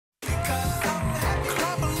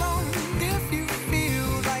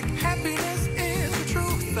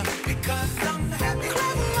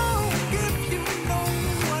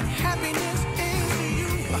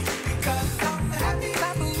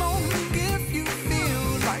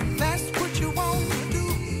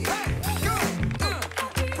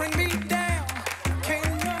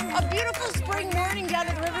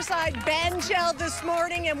outside Banshell this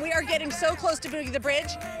morning, and we are getting so close to Boogie the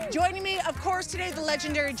Bridge. Joining me, of course, today, the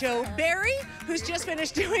legendary Joe Barry, who's just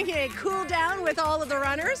finished doing a cool down with all of the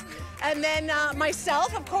runners. And then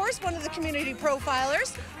myself, of course, one of the community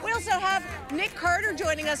profilers. We also have Nick Carter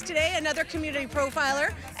joining us today, another community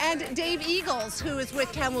profiler, and Dave Eagles, who is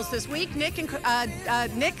with Camels this week. Nick,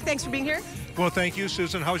 thanks for being here. Well, thank you,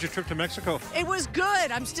 Susan. How was your trip to Mexico? It was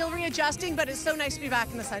good. I'm still readjusting, but it's so nice to be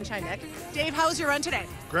back in the sunshine, Nick. Dave, how was your run today?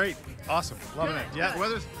 Great. Awesome. Loving it. Yeah, good.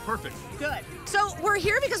 Weather's perfect. Good. So we're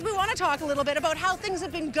here because we want to talk a little bit about how things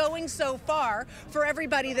have been going so far for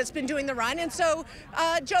everybody that's been doing the run. And so,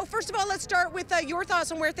 Joe, first of all, let's start with your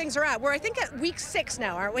thoughts on where things are at. We're, I think, at week 6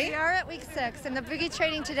 now, aren't we? We are at week 6, and the boogie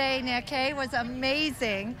training today, Nick, was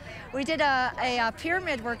amazing. We did a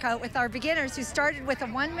pyramid workout with our beginners who started with a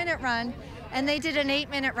 1-minute run, and they did an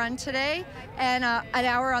 8-minute run today and an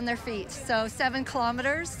hour on their feet, so 7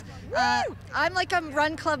 kilometers. I'm like a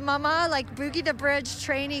run club mama, like Boogie the Bridge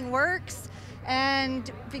training works. And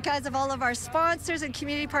because of all of our sponsors and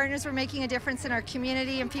community partners, we're making a difference in our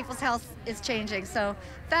community, and people's health is changing. So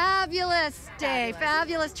fabulous day,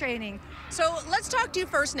 fabulous training. So let's talk to you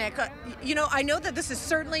first, Nick. You know, I know that this is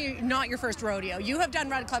certainly not your first rodeo. You have done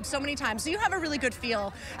Run Club so many times, so you have a really good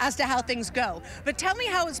feel as to how things go. But tell me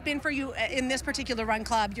how it's been for you in this particular Run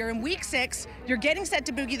Club. You're in week 6, you're getting set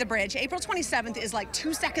to Boogie the Bridge. April 27th is like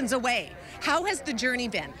 2 seconds away. How has the journey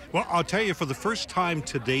been? Well, I'll tell you, for the first time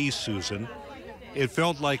today, Susan, it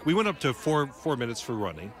felt like we went up to four minutes for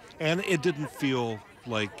running, and it didn't feel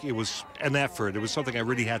like it was an effort. It was something I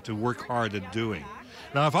really had to work hard at doing.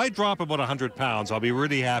 Now, if I drop about 100 pounds, I'll be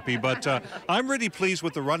really happy, but I'm really pleased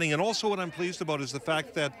with the running, and also what I'm pleased about is the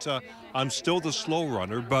fact that I'm still the slow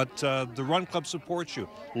runner, but the Run Club supports you.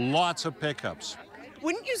 Lots of pickups.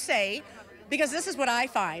 Wouldn't you say, because this is what I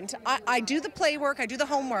find, I do the play work, I do the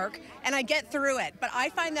homework, and I get through it, but I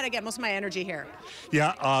find that I get most of my energy here.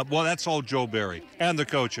 Yeah, well, that's all Joe Barry and the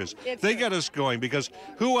coaches. They get us going, because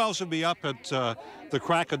who else would be up at the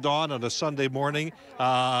crack of dawn on a Sunday morning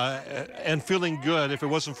and feeling good if it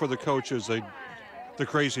wasn't for the coaches, the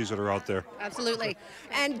crazies that are out there. Absolutely.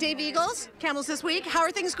 And Dave Eagles, Camels this week, how are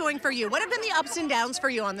things going for you? What have been the ups and downs for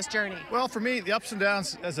you on this journey? Well, for me, the ups and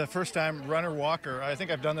downs as a first-time runner-walker, I think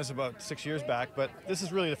I've done this about 6 years back, but this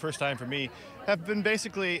is really the first time for me, have been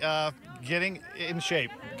basically getting in shape,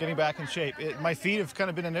 getting back in shape. My feet have kind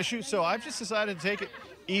of been an issue, so I've just decided to take it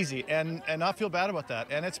easy and not feel bad about that.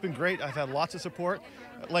 And it's been great. I've had lots of support.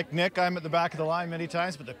 Like Nick, I'm at the back of the line many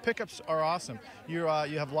times, but the pickups are awesome. You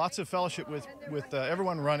have lots of fellowship with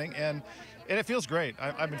everyone running, and it feels great.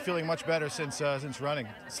 I've been feeling much better since running.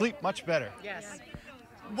 Sleep much better. Yes.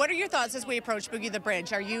 What are your thoughts as we approach Boogie the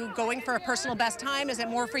Bridge? Are you going for a personal best time? Is it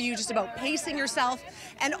more for you just about pacing yourself?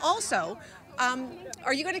 And also,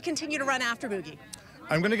 are you going to continue to run after Boogie?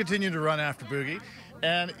 I'm going to continue to run after Boogie.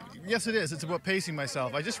 And yes, it is. It's about pacing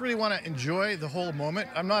myself. I just really want to enjoy the whole moment.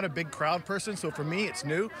 I'm not a big crowd person, so for me, it's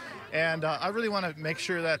new. And I really want to make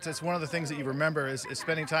sure that it's one of the things that you remember is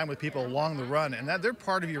spending time with people along the run, and that they're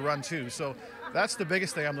part of your run too. So that's the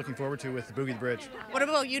biggest thing I'm looking forward to with Boogie the Bridge. What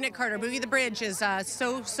about you, Nick Carter? Boogie the Bridge is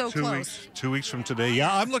so close. 2 weeks from today. Yeah,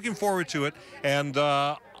 I'm looking forward to it. And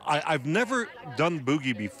I've never done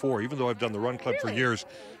Boogie before, even though I've done the Run Club for years,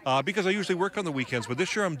 because I usually work on the weekends. But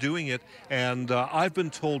this year I'm doing it, and I've been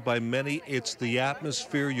told by many it's the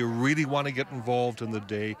atmosphere. You really want to get involved in the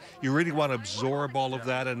day. You really want to absorb all of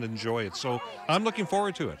that and enjoy it. So I'm looking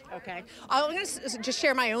forward to it. Okay. I'm going to just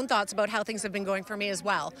share my own thoughts about how things have been going for me as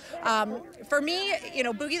well. For me, you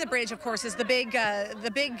know, Boogie the Bridge, of course, is the big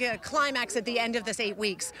climax at the end of this 8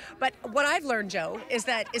 weeks. But what I've learned, Joe, is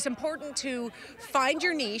that it's important to find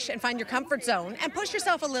your niche and find your comfort zone and push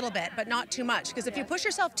yourself a little bit, but not too much. Because if you push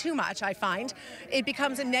yourself too much, I find it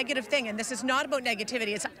becomes a negative thing. And this is not about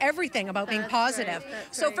negativity. It's everything about being positive.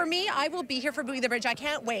 So for me, I will be here for Boogie the Bridge. I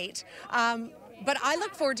can't wait. But I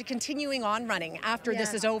look forward to continuing on running after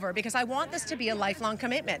this is over, because I want this to be a lifelong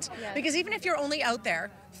commitment. Because even if you're only out there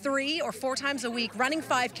 3 or 4 times a week running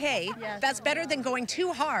 5K, that's better than going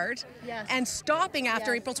too hard and stopping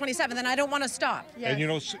after April 27th, and I don't want to stop. And you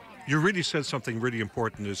know, you really said something really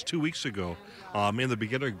important. Is 2 weeks ago, in the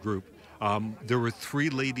beginner group, there were 3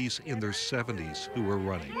 ladies in their 70s who were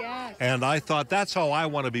running. And I thought, that's how I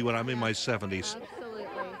want to be when I'm in my 70s.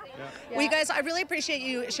 We Well, you guys, I really appreciate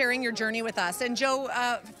you sharing your journey with us. And Joe,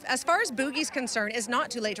 as far as Boogie's concerned, it's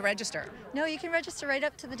not too late to register. No, you can register right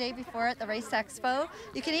up to the day before at the Race Expo.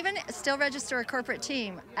 You can even still register a corporate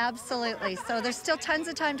team. Absolutely. So there's still tons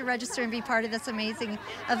of time to register and be part of this amazing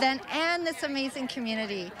event and this amazing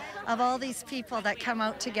community of all these people that come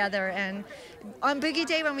out together. And on Boogie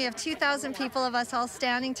Day, when we have 2,000 people of us all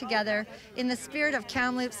standing together in the spirit of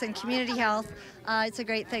Kamloops and community health, it's a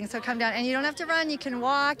great thing. So come down, and you don't have to run. You can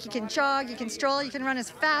walk, you can jog, you can stroll, you can run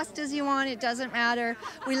as fast as you want. It doesn't matter.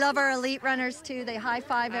 We love our elite runners too. They high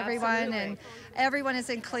five everyone, and everyone is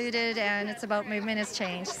included, and it's about movement is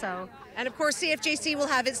change. So. And of course, CFJC will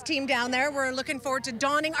have its team down there. We're looking forward to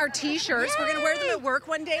donning our T-shirts. We're going to wear them at work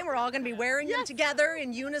one day, and we're all going to be wearing them together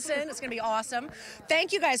in unison. It's going to be awesome.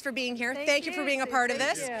 Thank you guys for being here. Thank you for being a part of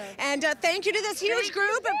this. And thank you to this huge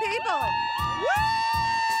group of people. Woo!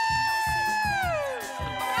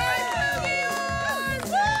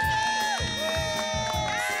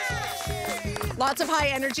 Lots of high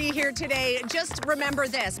energy here today. Just remember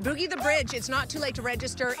this, Boogie the Bridge, it's not too late to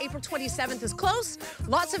register. April 27th is close.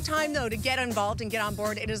 Lots of time, though, to get involved and get on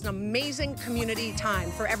board. It is an amazing community time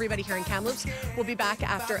for everybody here in Kamloops. We'll be back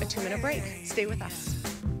after a 2-minute break. Stay with us.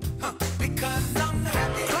 Because I'm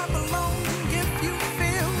happy.